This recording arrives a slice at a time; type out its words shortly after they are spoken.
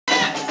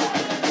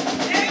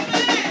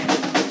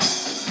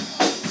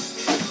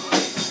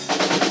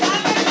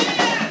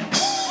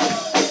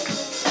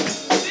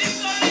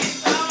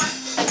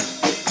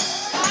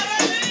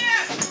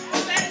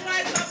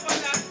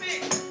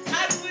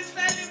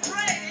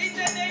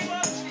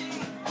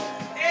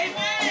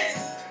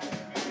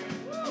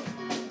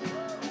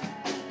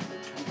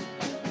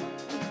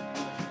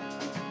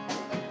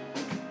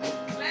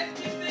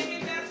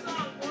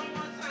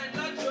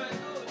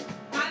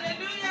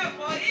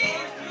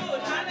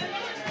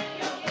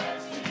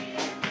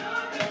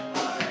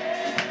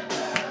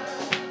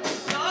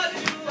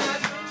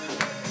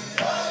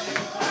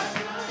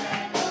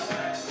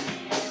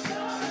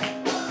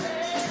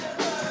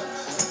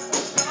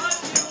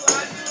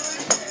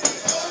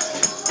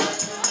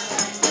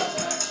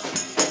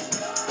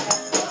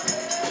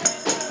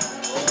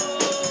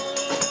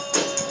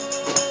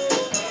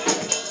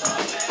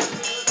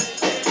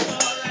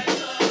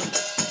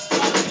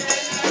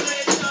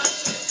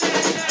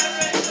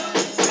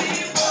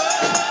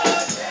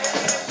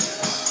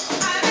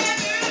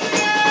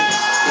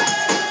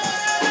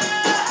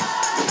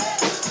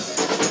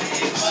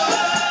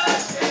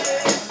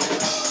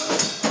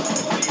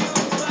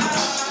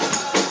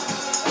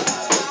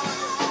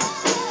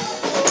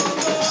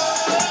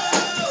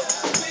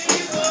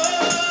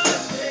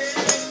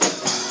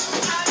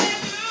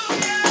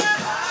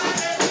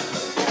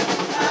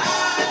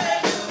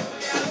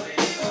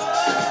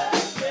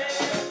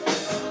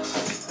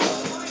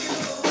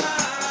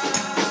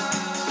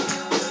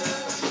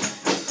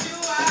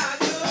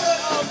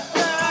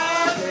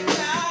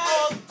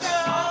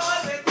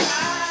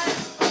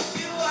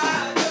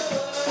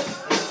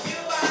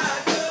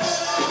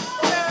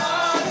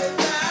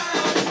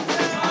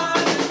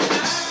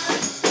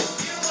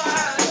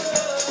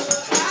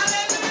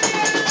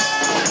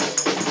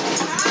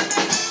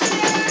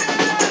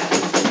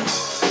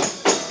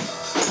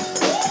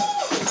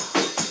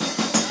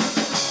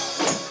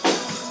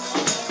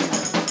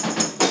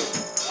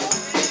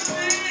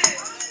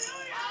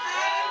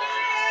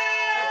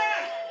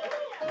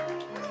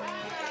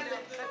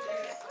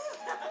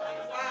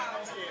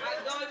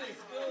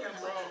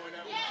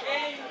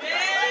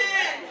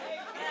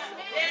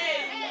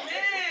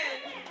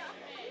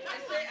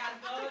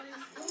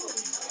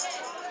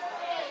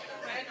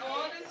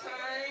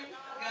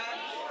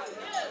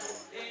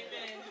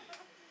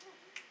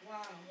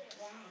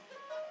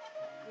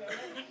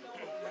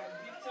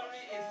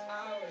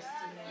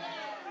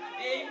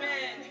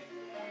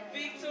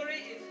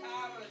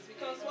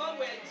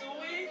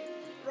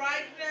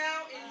right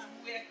now is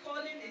we're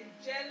calling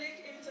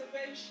angelic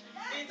intervention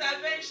and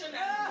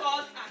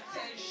God's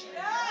attention.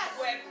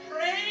 We're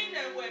praying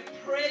and we're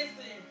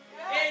praising.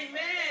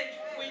 Amen.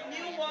 We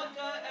knew what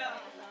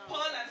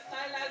Paul and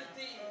Silas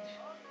did.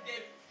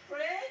 They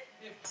prayed,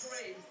 they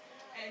praised,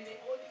 and the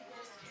Holy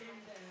Ghost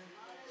came down.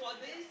 For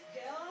these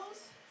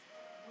girls,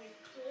 we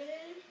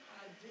claim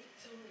our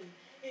victory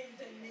in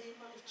the name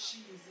of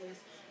Jesus.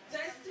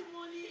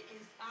 Testimony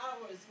is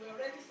ours. We're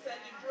already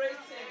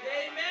celebrating.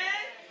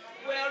 Amen.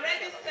 We're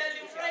already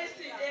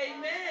celebrating.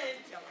 Amen.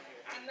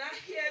 I'm not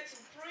here to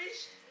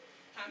preach.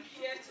 I'm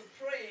here to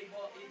pray,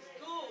 but it's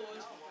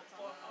good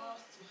for us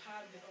to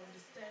have the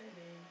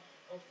understanding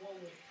of what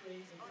we're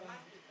praying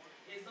about.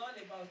 It's all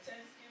about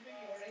Thanksgiving.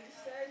 You already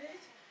said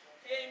it.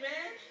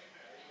 Amen.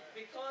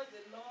 Because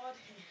the Lord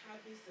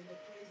inhabits in the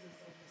praises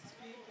of his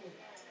people.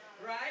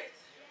 Right?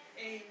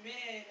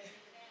 Amen.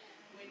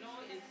 We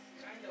know it's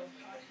kind of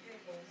hard here,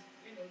 but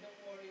don't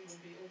worry,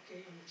 we'll be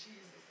okay in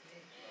Jesus'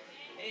 name.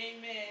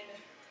 Amen.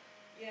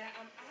 Yeah,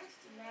 I'm asked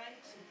tonight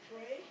to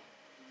pray,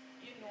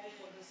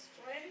 for the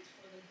strength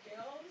for the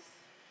girls.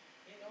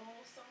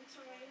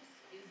 Sometimes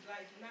it's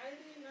like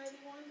 90,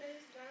 91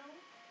 days now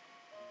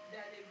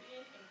that they're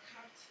being in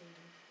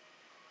captivity.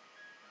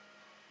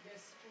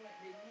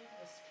 They need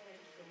the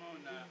strength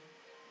from God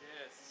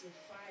to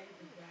fight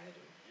the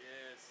battle.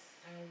 Yes.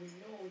 And we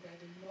know that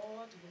the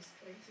Lord will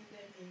strengthen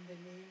them in the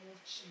name of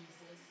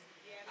Jesus.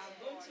 Yes, I'm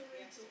going to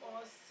read to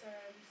us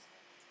Psalms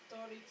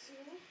 32.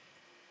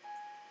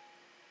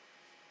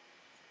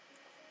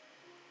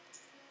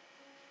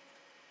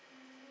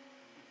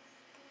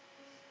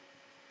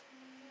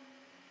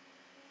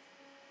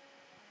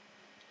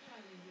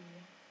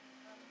 Hallelujah.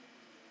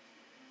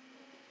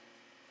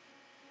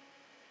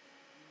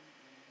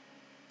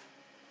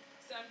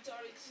 Psalm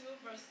 32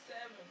 verse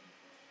 7.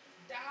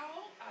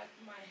 Thou art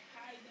my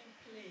hiding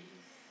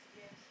place.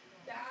 Yes,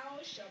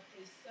 thou shalt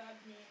preserve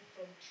me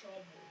from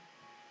trouble.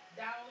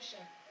 Thou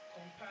shalt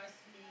compass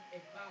me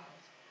about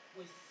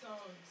with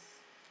songs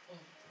of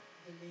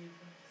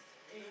deliverance.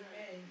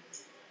 Amen.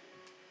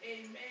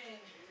 Amen.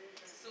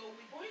 So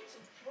we're going to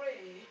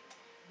pray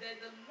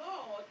that the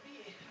Lord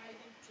be a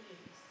hiding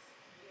place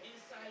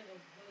inside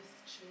of these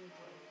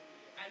children.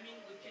 I mean,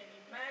 we can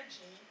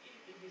imagine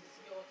if it's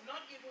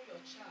not even your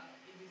child,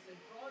 if it's a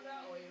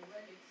brother or a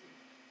relative,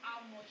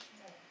 how much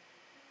more,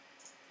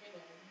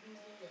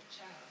 losing your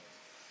child.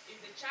 If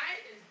the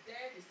child is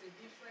dead, it's a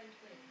different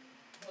thing,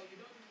 but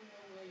you don't even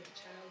know where your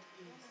child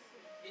is.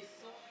 It's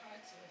so hard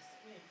to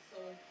explain.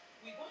 So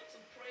we're going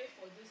to pray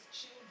for these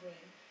children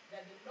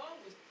that the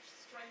Lord will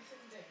strengthen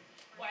them.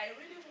 But I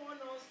really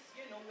want us,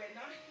 we're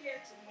not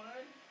here to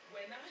mourn.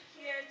 We're not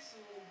here to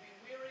be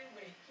weary.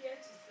 We're here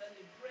to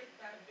celebrate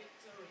that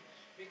victory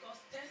because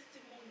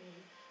testimony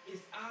is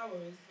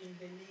ours in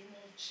the name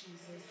of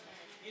Jesus.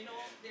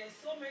 There's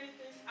so many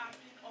things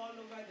happening all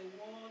over the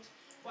world,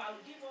 but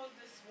I'll give us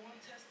this one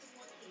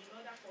testimony in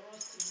order for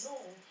us to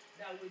know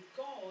that with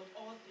God,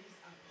 all things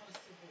are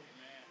possible.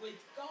 Amen.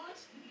 With God,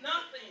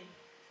 nothing,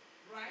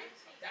 right?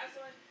 That's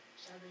what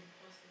shall be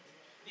impossible.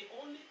 The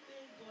only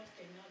thing God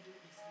cannot do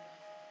is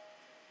nothing.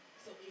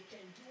 So he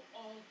can do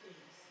all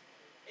things.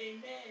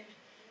 Amen.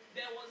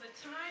 There was a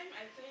time,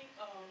 I think,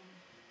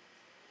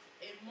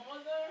 a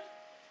mother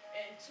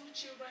and two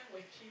children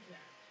were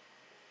kidnapped.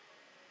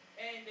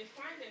 And they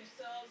find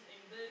themselves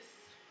in this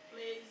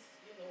place,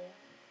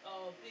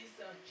 of these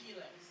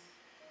killers.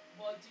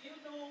 But do you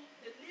know,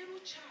 the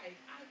little child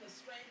had the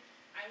strength.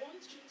 I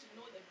want you to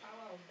know the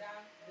power of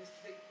that, the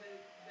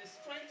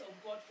strength of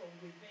God from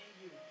within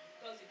you.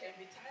 Because you can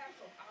be tired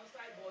from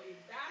outside, but if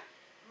that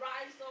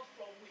rise up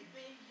from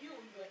within you,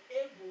 you're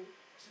able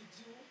to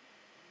do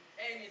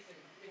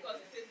anything. Because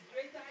it says,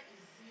 greater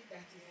is he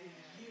that is in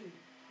you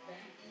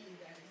than he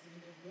that is in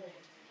the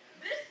world.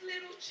 This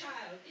little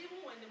child,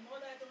 even when the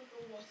mother don't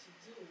know what to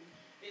do,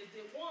 is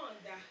the one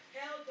that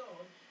held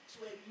on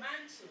to a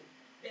mantle.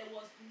 There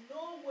was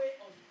no way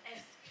of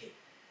escape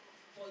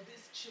for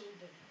these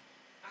children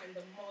and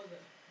the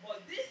mother.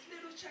 But this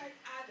little child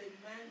had a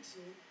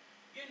mantle,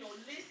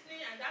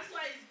 listening, and that's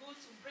why it's good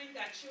to bring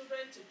their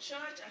children to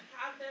church and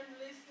have them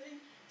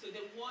listen to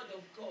the word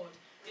of God.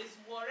 It's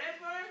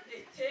whatever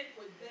they take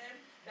with them,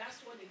 that's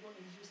what they're going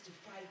to use to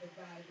fight the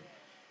battle.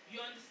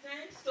 You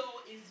understand?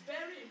 So it's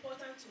very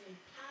important to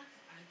impact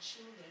our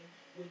children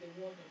with the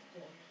word of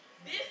God.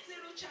 This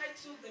little child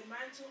took the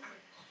mantle and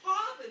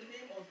called the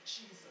name of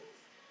Jesus.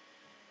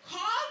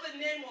 Call the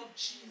name of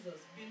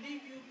Jesus.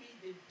 Believe you me,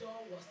 the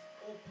door was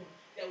open.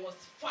 There was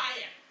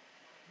fire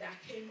that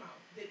came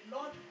out. The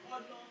Lord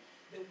honored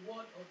the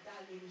word of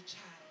that little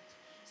child.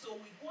 So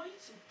we're going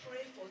to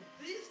pray for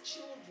these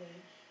children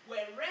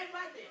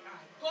wherever they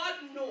are.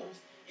 God knows.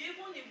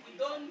 Even if we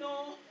don't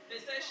know, they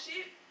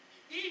say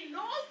he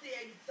knows the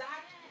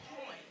exact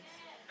point.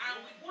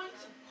 And we're going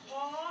to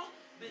call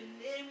the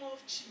name of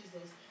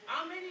Jesus.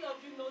 How many of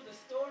you know the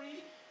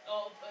story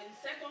of in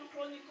 2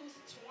 Chronicles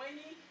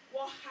 20?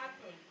 What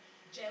happened?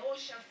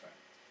 Jehoshaphat,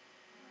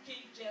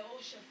 King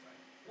Jehoshaphat,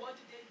 what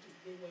did they do?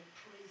 They were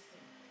praising.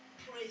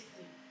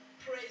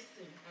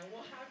 And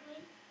what happened?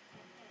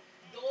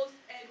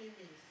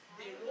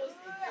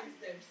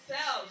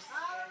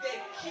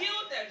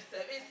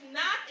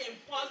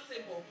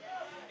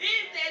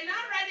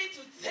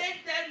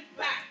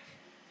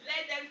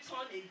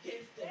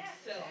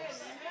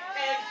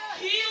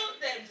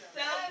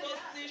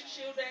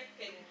 children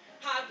can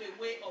have a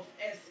way of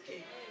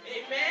escape.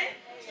 Amen?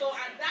 So,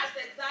 and that's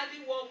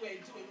exactly what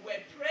we're doing.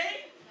 We're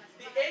praying.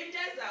 The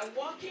angels are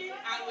walking,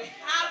 and we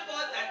have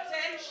God's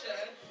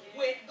attention.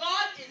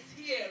 God is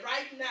here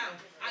right now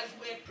as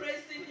we're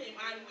praising him,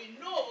 and we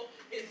know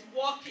it's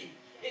walking.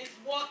 It's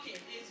walking.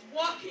 It's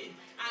walking.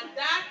 And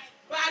that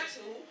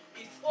battle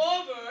is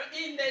over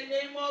in the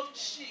name of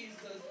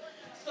Jesus.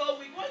 So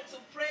we're going to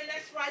pray.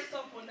 Let's rise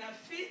up on our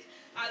feet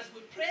as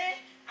we pray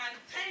and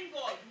thank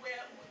God.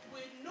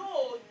 We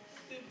know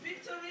the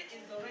victory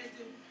is already,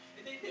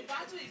 the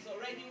battle is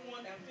already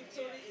won, and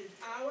victory is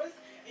ours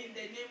in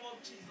the name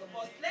of Jesus.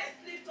 But let's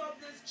lift up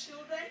these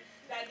children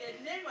that their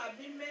name have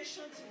been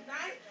mentioned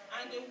tonight,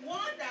 and the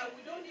one that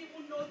we don't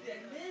even know their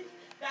names,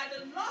 that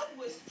the Lord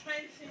will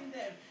strengthen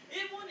them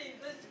even in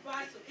this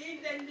battle in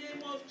the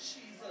name of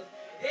Jesus.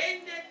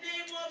 In the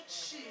name of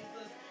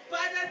Jesus.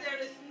 Father, there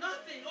is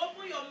nothing.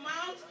 Open your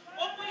mouth,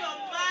 open your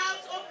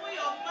mouth, open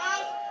your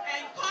mouth,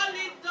 and call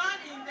it done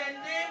in the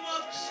name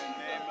of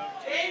Jesus.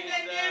 In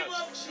the name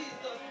of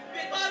Jesus.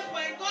 Because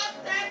when God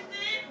steps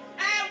in,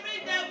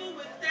 every devil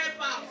will step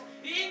out.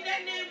 In the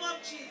name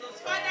of Jesus.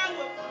 Father,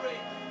 we pray.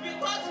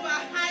 Because you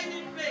are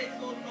hiding faith,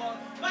 oh Lord.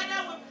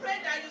 Father, we pray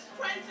that you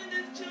strengthen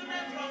these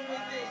children from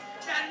within.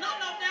 That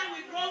none of them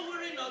will grow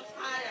weary nor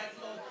tired,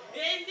 Lord.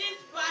 In this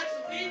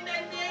battle, in the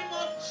name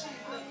of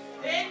Jesus.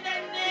 In the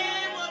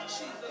name of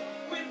Jesus.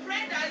 We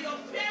pray that your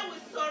fear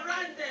will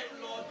surround them,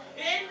 Lord.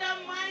 In the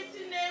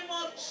mighty name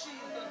of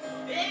Jesus.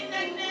 In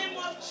the name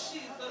of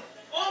Jesus.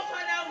 Oh,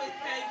 Father, we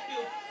thank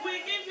you.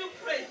 We give you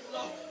praise,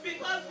 Lord.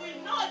 Because we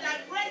know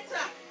that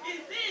greater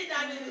is he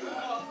that is in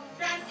us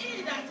than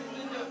he that is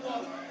in the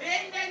world.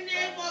 In the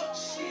name of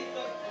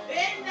Jesus.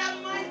 In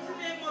the mighty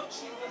name of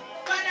Jesus.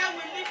 Father,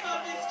 we lift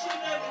up these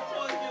children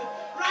before you.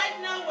 Right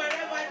now,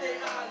 wherever they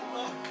are,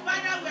 Lord.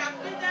 Father, we have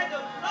pleaded the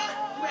blood.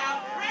 We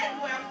have prayed.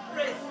 We have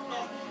praised,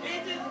 Lord.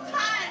 It is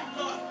time,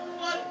 Lord,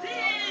 for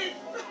this,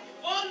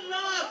 oh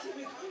Lord, to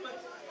become a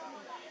time.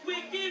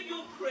 We give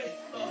you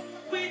praise, Lord.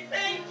 We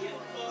thank you,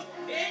 Lord.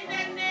 In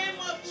the name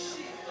of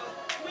Jesus.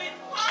 We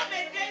come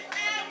against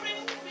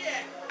every fear,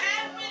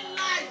 every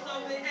lies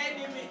of the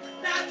enemy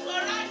that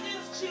surrounds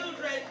these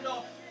children,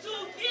 Lord, to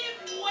give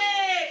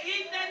way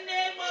in the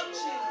name of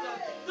Jesus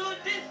to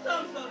these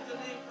songs of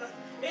deliverance.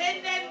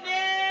 In the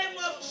name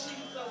of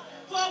Jesus.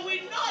 For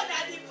we know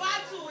that the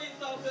battle is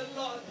of the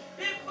Lord.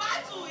 The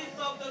battle is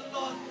of the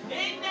Lord.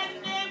 In the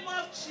name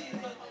of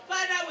Jesus.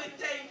 Father, we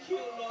thank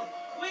you, Lord.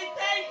 We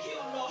thank you,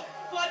 Lord,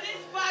 for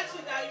this battle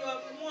that you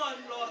have won,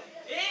 Lord.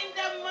 In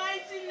the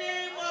mighty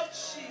name of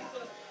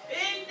Jesus.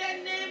 In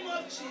the name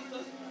of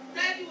Jesus.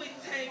 Daddy, we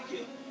thank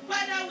you.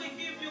 Father, we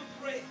give you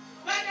praise.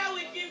 Father,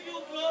 we give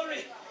you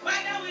glory.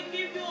 Father, we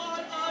give you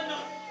all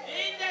honor.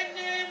 In the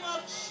name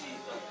of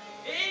Jesus.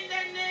 In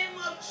the name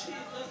of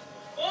Jesus.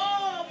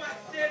 Oh,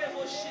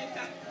 Maserebo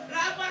Shika.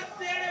 Rabba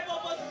Serebo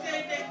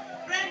Bosende.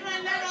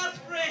 Brethren, let us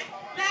pray.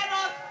 Let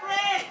us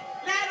pray.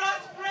 Let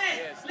us pray.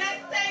 Yes.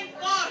 Let's thank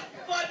God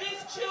for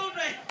these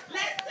children.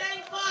 Let's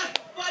thank God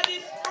for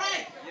this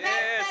strength. Yes,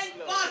 let's thank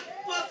Lord. God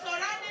for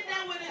surrounding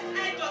them with his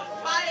edge of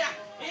fire.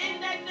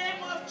 In the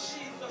name of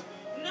Jesus.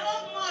 No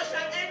more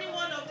shall any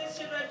one of these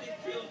children be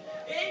killed.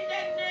 In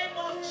the name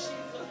of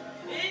Jesus.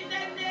 In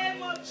the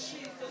name of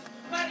Jesus.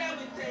 Father,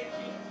 we thank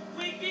you.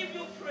 We give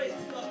you praise,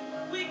 Lord.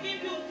 We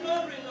give you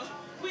glory, Lord.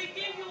 We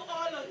give you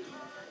honor,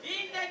 Lord.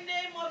 In the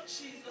name of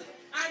Jesus.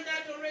 And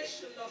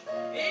adoration, Lord.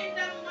 In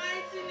the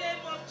mighty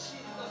name of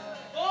Jesus.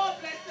 Oh,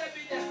 blessed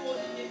be the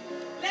holy name.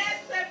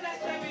 Blessed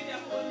be the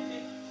holy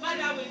name.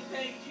 Father, we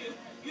thank you.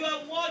 You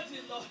are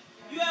worthy, Lord.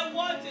 You are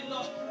worthy,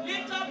 Lord.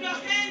 Lift up your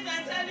hands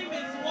and tell him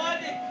he's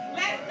worthy.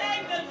 Let's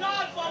thank the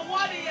Lord for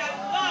what he has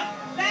done.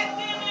 Let's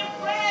give him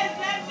praise.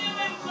 Let's give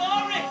him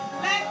glory.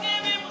 Let's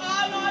give him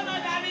all honor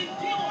that is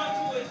due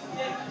unto his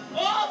name.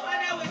 Oh,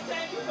 Father, we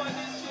thank you for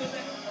these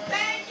children.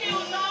 Thank you,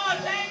 Lord.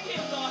 Thank you,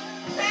 Lord.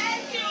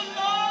 Thank you,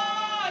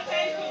 Lord.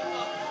 Thank you,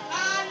 Lord.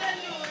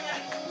 Hallelujah.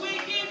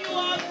 We give you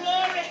all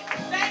glory.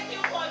 Thank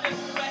you for the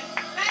strength.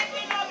 Thank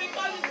you, Lord,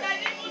 because you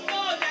said even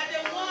though that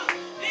they walk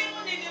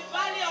even in the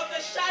valley of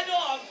the shadow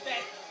of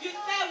death, you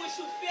said we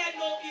should fear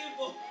no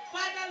evil.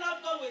 Father, Lord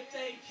God, we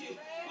thank you.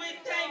 We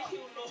thank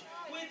you, Lord.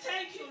 We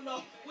thank you,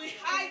 Lord. We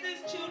hide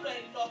these children,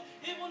 Lord,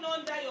 even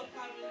under your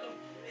power, Lord.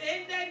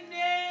 In the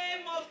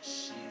name of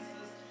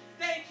Jesus.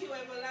 Thank you,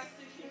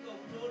 everlasting King of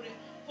glory,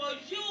 for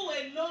you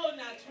alone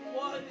are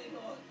worthy,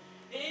 Lord.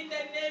 In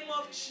the name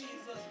of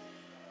Jesus,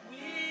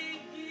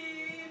 we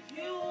give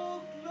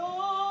you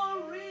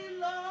glory,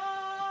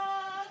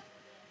 Lord,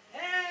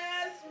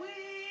 as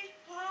we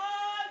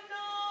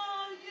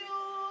honor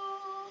you.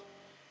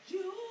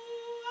 You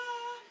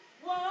are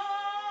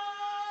worthy.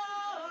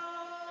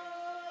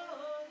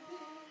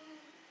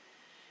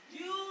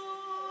 You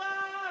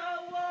are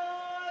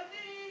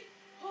worthy,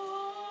 oh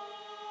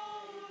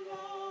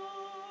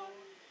Lord.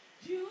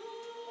 You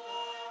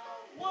are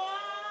wonderful.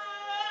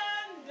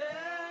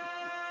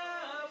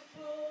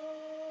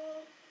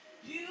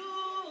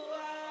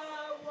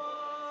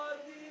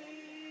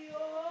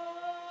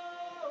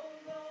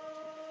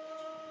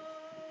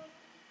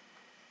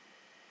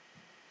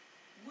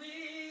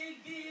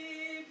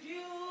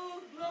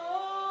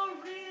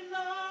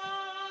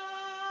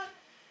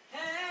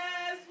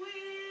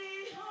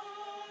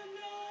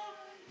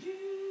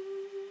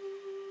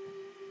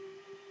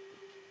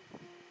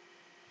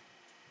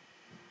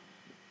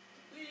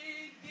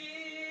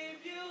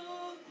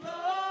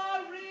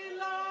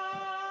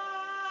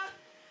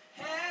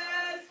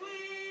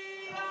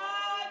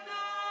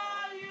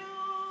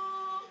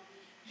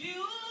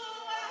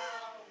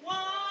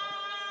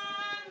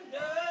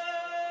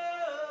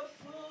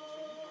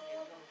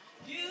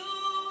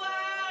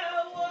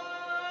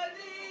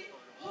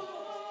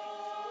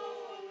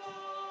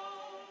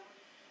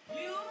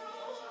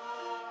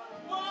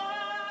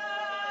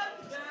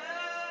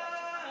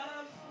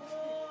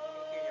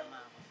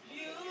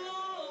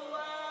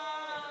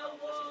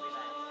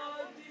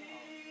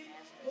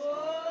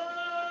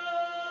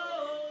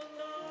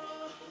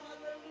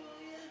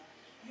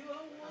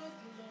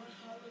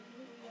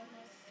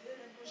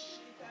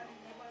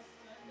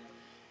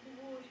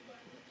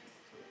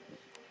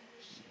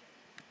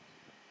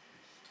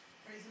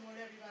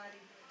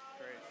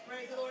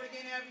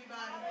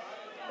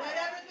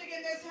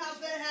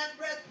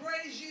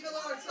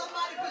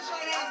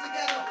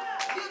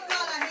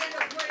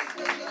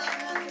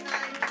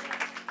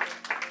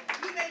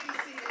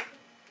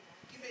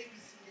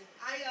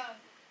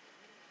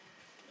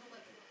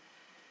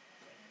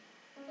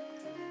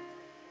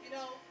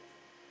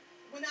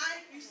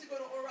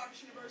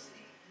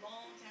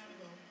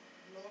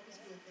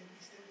 and we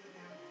still do it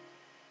now.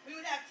 We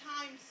would have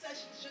time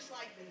sessions just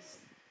like this.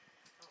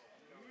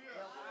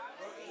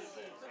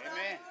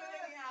 Amen.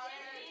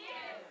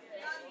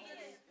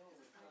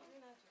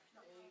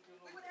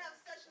 We would have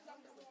sessions. I'm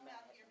going to move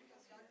out here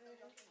because y'all can hear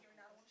and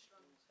I don't want to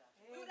struggle.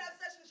 We would have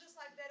sessions just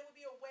like that. It would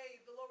be a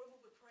wave. The Lord would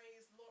move with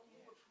praise. The Lord would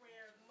move with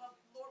prayer. The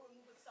Lord would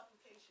move with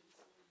supplications.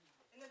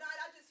 And tonight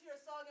I just hear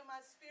a song in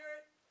my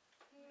spirit.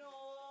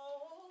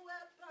 No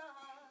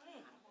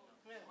weapon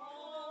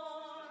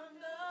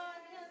formed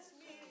against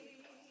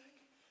me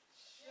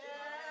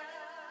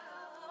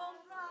shall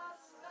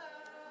prosper.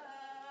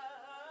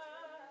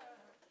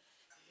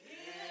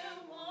 It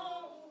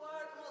won't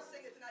work. I'm going to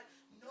sing it tonight.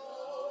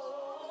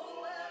 No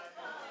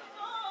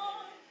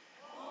weapon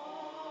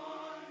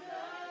formed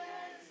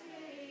against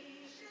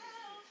me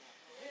shall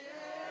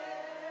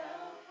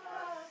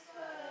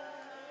prosper.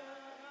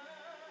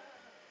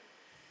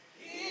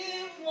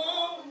 It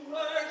won't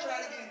work. Try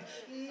it again.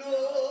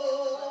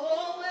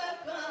 No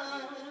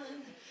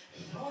weapon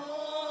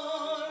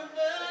formed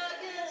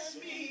against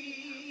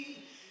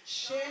me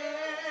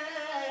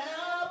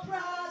shall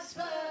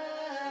prosper,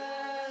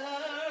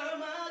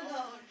 my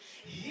Lord.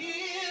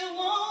 It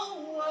won't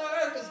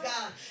work, 'cause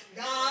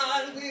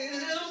God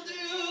will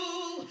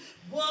do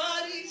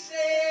what He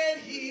said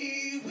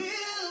He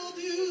will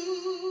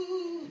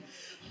do.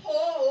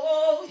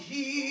 Oh,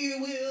 He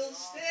will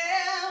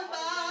stand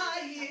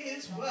by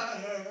His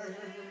word,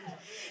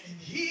 and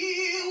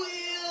He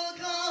will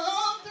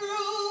come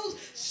through.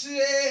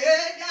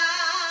 Say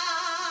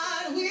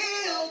God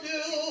will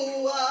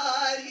do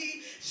what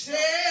He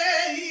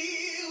said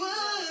He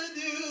would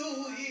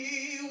do.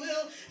 He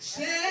will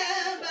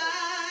stand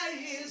by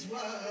His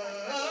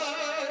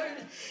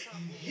word,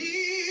 and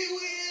He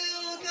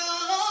will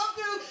come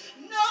through.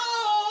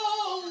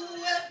 No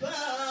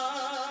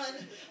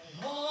weapon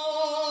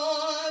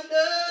formed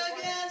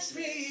against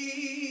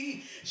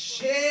me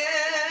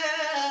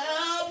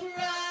shall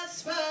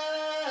prosper.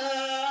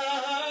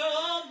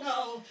 Oh,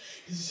 no,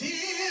 'cause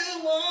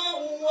it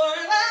won't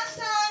work. Last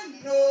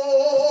time,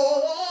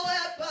 no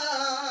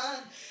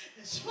weapon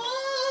that's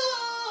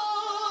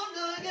formed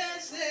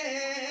against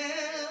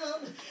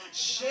them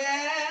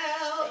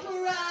shall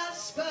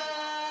prosper.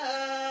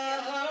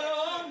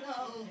 Oh,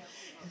 no,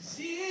 'cause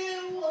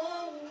it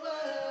won't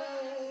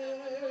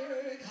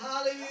work.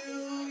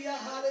 Hallelujah,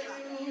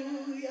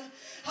 hallelujah,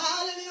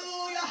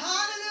 hallelujah,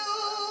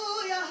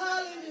 hallelujah,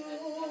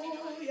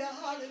 hallelujah,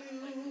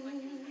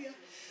 hallelujah.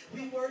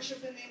 We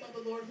worship the name of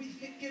the Lord. We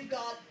give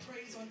God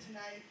praise on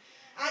tonight.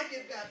 I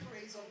give God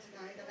praise on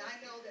tonight, and I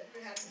know that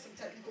we're having some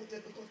technical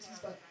difficulties,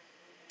 but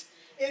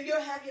if you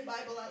have your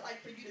Bible, I'd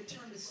like for you to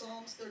turn to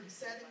Psalms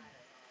 37,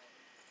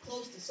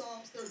 close to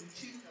Psalms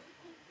 32.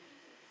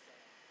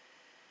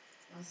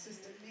 My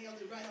sister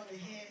nailed it right on the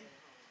head.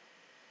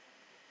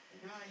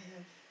 And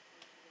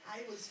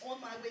I was on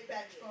my way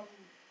back from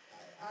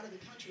out of the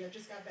country. I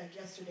just got back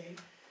yesterday.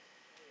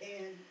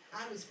 And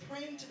I was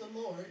praying to the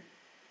Lord.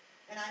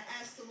 And I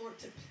asked the Lord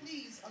to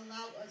please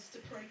allow us to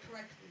pray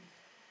correctly.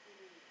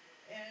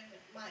 And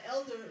my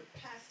elder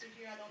pastor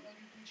here, I don't know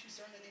you preach, you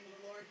serve in the name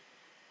of the Lord.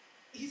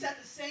 He said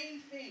the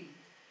same thing.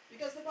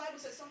 Because the Bible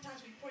says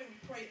sometimes we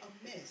pray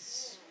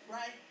amiss,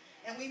 right?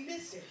 And we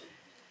miss it.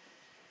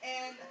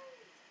 And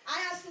I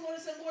asked the Lord,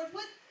 I said, Lord,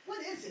 what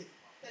is it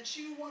that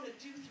you want to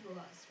do through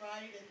us,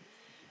 right?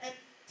 And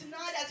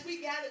tonight as we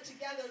gather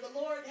together, the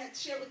Lord had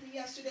shared with me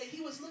yesterday,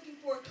 He was looking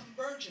for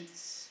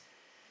convergence.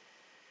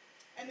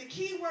 And the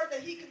key word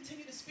that He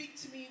continued to speak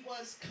to me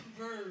was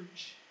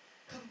converge.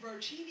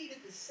 Converge. He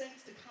needed the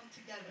saints to come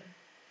together.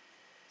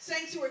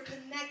 Saints who are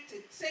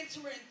connected. Saints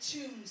who are in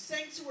tune.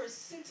 Saints who are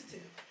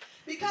sensitive.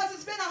 Because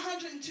it's been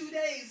 102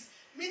 days,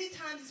 many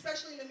times,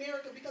 especially in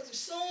America, because there's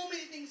so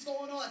many things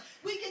going on,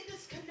 we get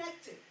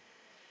disconnected.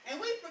 And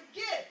we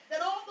forget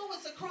that although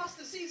it's across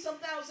the sea some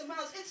 1,000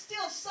 miles, it's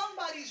still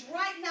somebody's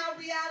right now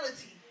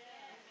reality.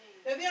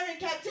 That they're in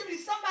captivity.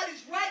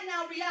 Somebody's right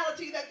now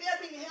reality that they're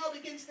being held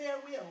against their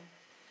will.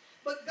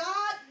 But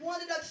God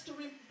wanted us to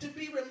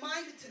be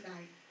reminded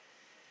tonight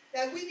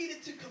that we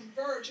needed to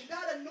converge. And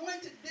God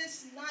anointed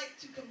this night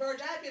to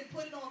converge. I have been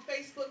putting on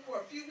Facebook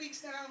for a few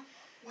weeks now.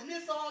 When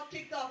this all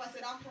kicked off, I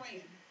said, I'm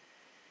praying.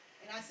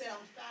 And I said,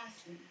 I'm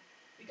fasting.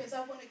 Because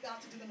I wanted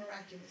God to do the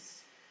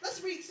miraculous.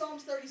 Let's read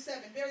Psalms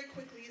 37 very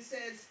quickly. It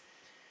says,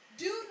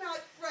 do not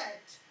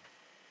fret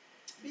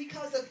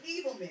because of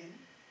evil men,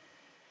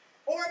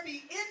 or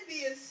be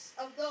envious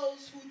of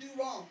those who do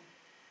wrong.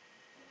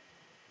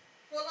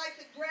 For like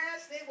the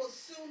grass, they will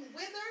soon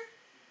wither,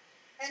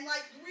 and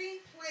like green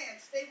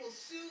plants, they will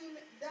soon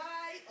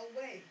die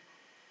away.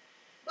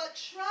 But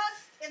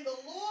trust in the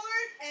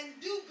Lord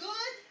and do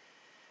good.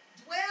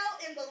 Dwell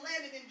in the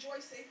land and enjoy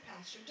safe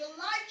pasture.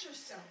 Delight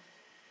yourself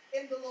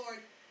in the Lord,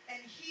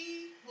 and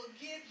He will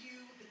give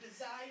you the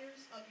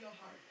desires of your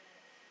heart.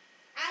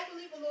 I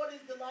believe believe the Lord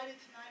is delighted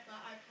tonight by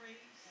our praise,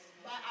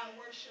 by our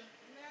worship,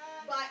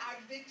 by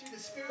our victory, the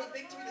spirit of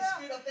victory, the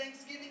spirit of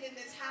thanksgiving in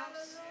this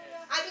house.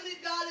 I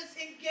believe God is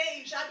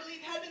engaged. I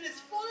believe heaven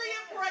is fully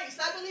embraced.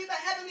 I believe the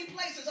heavenly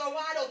places are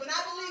wide open.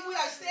 I believe we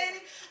are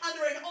standing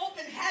under an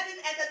open heaven,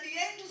 and that the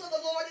angels of the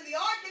Lord and the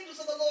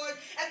archangels of the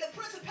Lord and the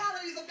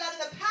principalities of God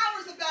and the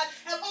powers of God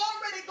have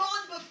already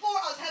gone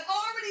before us, have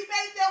already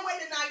made their way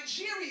to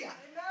Nigeria.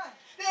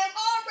 They have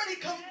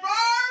already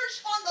converged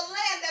on the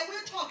land that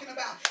we're talking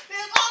about. They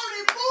have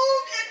already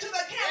moved into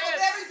the camp of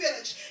every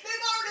village.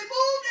 They've already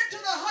moved into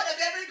the hut of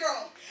every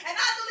girl. And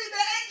I believe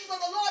the angels of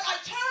the Lord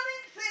are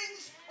turning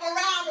things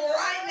around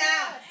right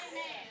now.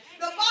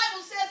 The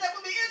Bible says that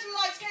when the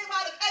Israelites came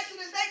out of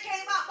Exodus, they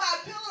came out by a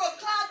pillar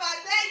of cloud by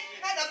day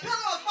and a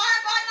pillar of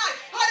fire by night.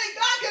 Honey,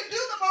 God can do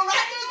the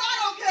miraculous. I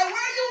don't care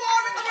where you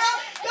are in the world.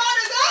 God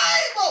is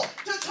able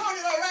to turn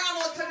it around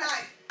on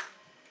tonight.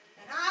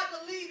 And I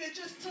believe it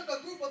just took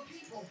a group of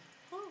people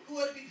who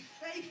would be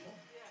faithful.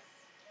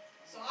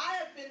 So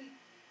I have been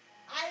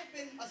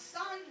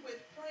assigned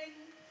with praying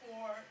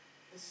for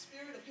the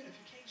spirit of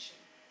unification.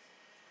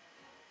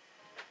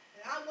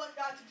 And I want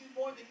God to do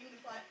more than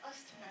unify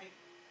us tonight.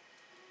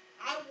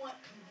 I want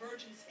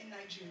convergence in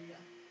Nigeria.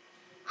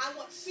 I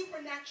want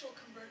supernatural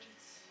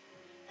convergence.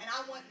 And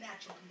I want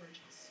natural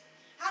convergence.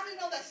 How many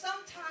know that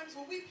sometimes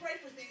when we pray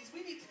for things,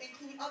 we need to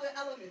include other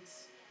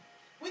elements?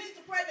 We need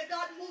to pray that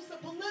God moves the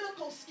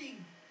political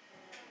scheme.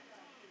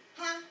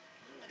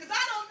 Because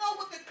I don't know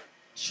what the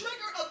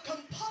trigger of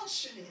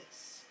compulsion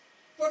is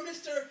for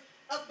Mr.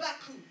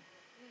 Abaku.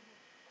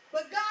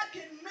 But God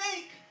can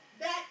make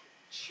that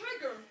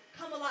trigger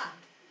come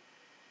alive.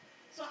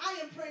 So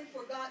I am praying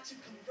for God to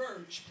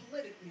converge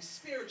politically,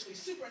 spiritually,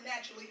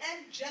 supernaturally,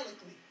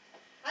 angelically.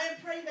 I am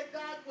praying that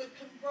God would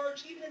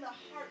converge even in the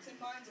hearts and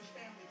minds of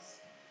families.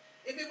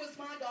 If it was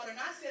my daughter, and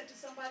I said to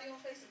somebody on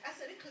Facebook, I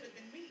said it could have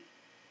been me.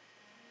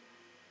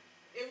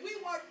 If we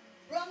weren't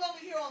rung over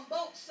here on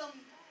boats some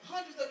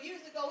hundreds of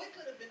years ago, it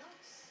could have been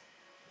us.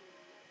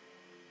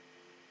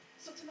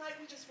 So tonight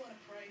we just want to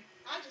pray.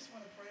 I just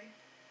want to pray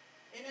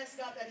and ask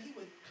God that he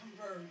would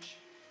converge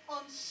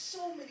on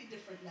so many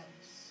different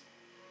levels.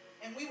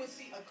 And we would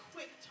see a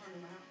quick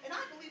turnaround. And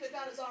I believe that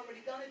God has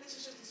already done it. This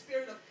is just a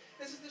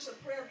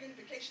prayer of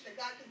unification, that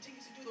God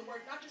continues to do the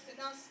work, not just in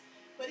us,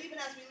 but even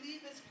as we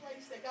leave this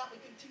place, that God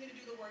would continue to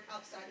do the work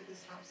outside of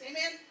this house.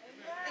 Amen?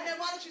 Amen. And then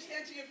why don't you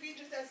stand to your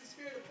feet just as the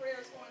spirit of prayer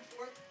is going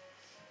forth.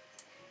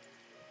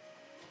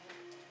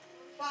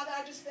 Father,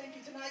 I just thank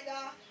you tonight,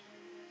 God.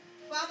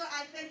 Father,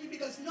 I thank you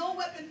because no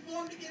weapon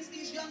formed against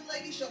these young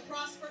ladies shall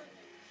prosper.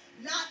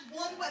 Not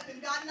one weapon,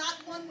 God.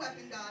 Not one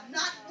weapon, God.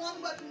 Not one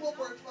weapon will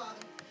work,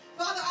 Father.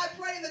 Father, I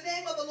pray in the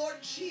name of the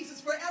Lord Jesus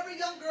for every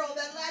young girl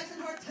that lies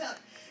in her tub.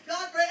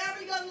 God, for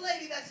every young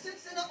lady that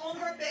sits on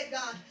her bed,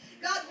 God.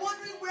 God,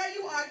 wondering where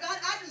you are. God,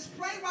 I just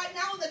pray right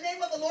now in the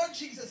name of the Lord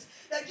Jesus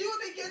that you will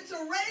begin to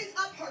raise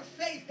up her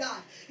faith,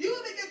 God. You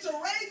will begin to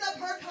raise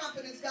up her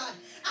confidence, God.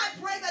 I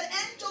pray that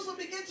angels will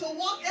begin to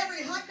walk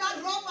every hut,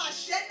 God.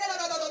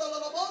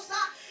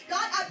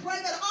 God, I pray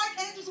that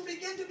archangels will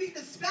begin to be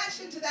dispatched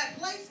into that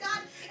place,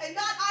 God. And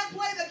God, I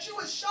pray that you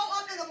would show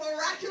up in a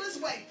miraculous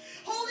way.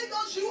 Holy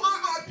Ghost, you are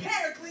our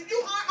paraclete.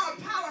 You are our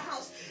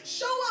powerhouse.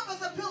 Show up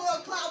as a pillar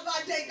of cloud by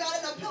day, God,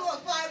 and a pillar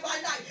of fire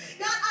by night.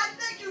 God, I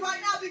thank you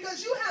right now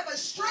because you have a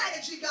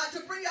strategy, God,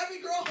 to bring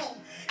every girl home.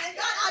 And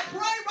God, I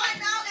pray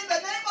right now in the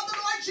name of the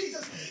Lord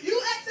Jesus, you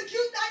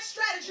execute that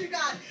strategy,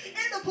 God,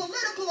 in the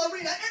political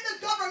arena, in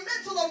the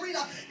governmental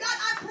arena. God,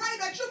 I pray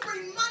that you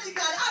bring money,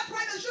 God. I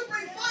pray that you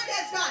bring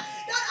finance, God.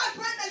 God, I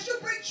pray that you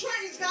bring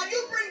trains, God.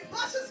 You bring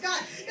buses,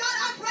 God. God,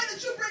 I pray that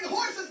you bring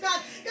horses,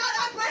 God. God,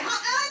 I pray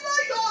however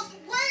your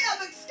way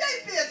of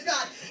escape is,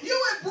 God, you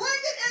would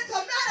bring it into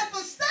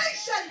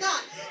manifestation,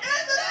 God,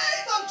 in the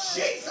name of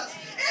Jesus.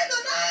 In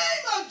the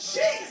name of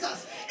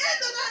Jesus. In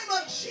the name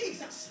of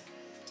Jesus.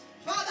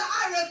 Father,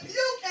 I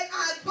rebuke and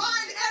I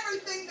bind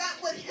everything that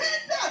would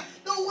hinder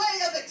the way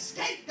of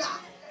escape, God.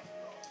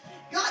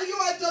 God, you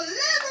are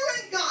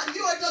delivering, God.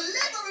 You are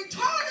delivering,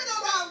 turning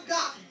around,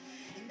 God.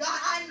 And God,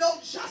 I know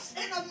just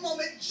in a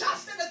moment,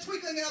 just in the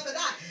twinkling of an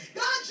eye,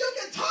 God, you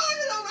can turn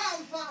it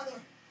around,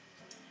 Father.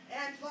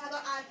 And Father,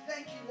 I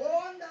thank you.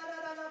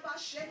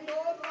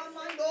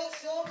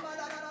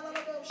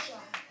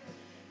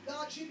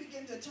 God, you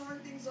begin to turn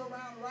things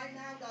around right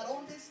now, God,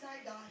 on this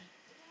night, God.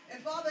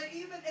 And Father,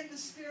 even in the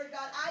spirit,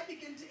 God, I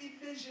begin to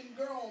envision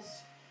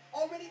girls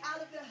already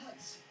out of their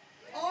huts,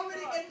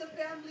 already in the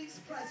family's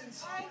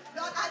presence.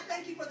 God, I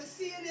thank you for the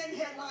CNN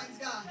headlines,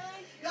 God.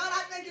 God,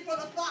 I thank you for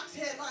the Fox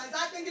headlines.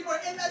 I thank you for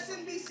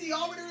MSNBC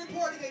already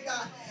reporting it,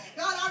 God.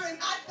 God,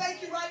 I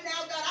thank you right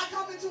now, God. I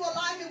come into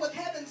alignment with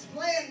heaven's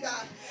plan,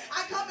 God.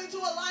 I come into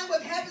alignment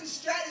with heaven's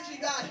strategy,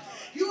 God.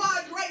 You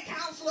are a great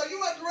counselor. You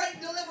are a great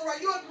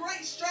deliverer. You are a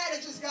great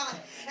strategist, God.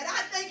 And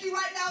I thank you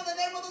right now in the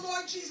name of the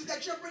Lord Jesus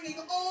that you're bringing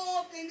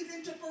all things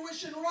into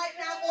fruition right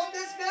now on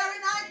this very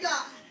night,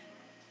 God.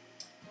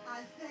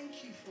 I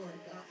thank you for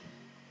it, God.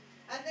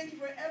 I thank you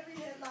for every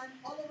headline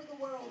all over the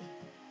world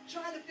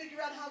trying to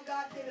figure out how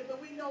God did it.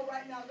 But we know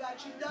right now, God,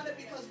 you've done it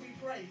because we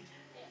prayed.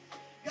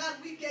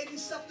 we gave you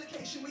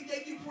supplication, we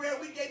gave you prayer,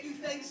 we gave you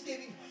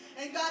thanksgiving.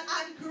 And God,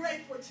 I'm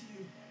grateful to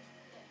you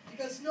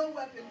because no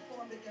weapon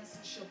formed against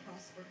us shall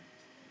prosper.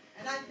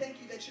 And I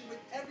thank you that you're with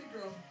every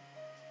girl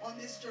on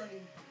this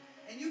journey.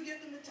 And you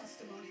give them the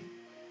testimony.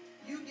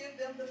 You give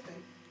them the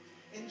faith.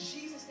 In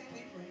Jesus' name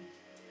we pray.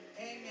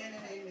 Amen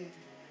and amen.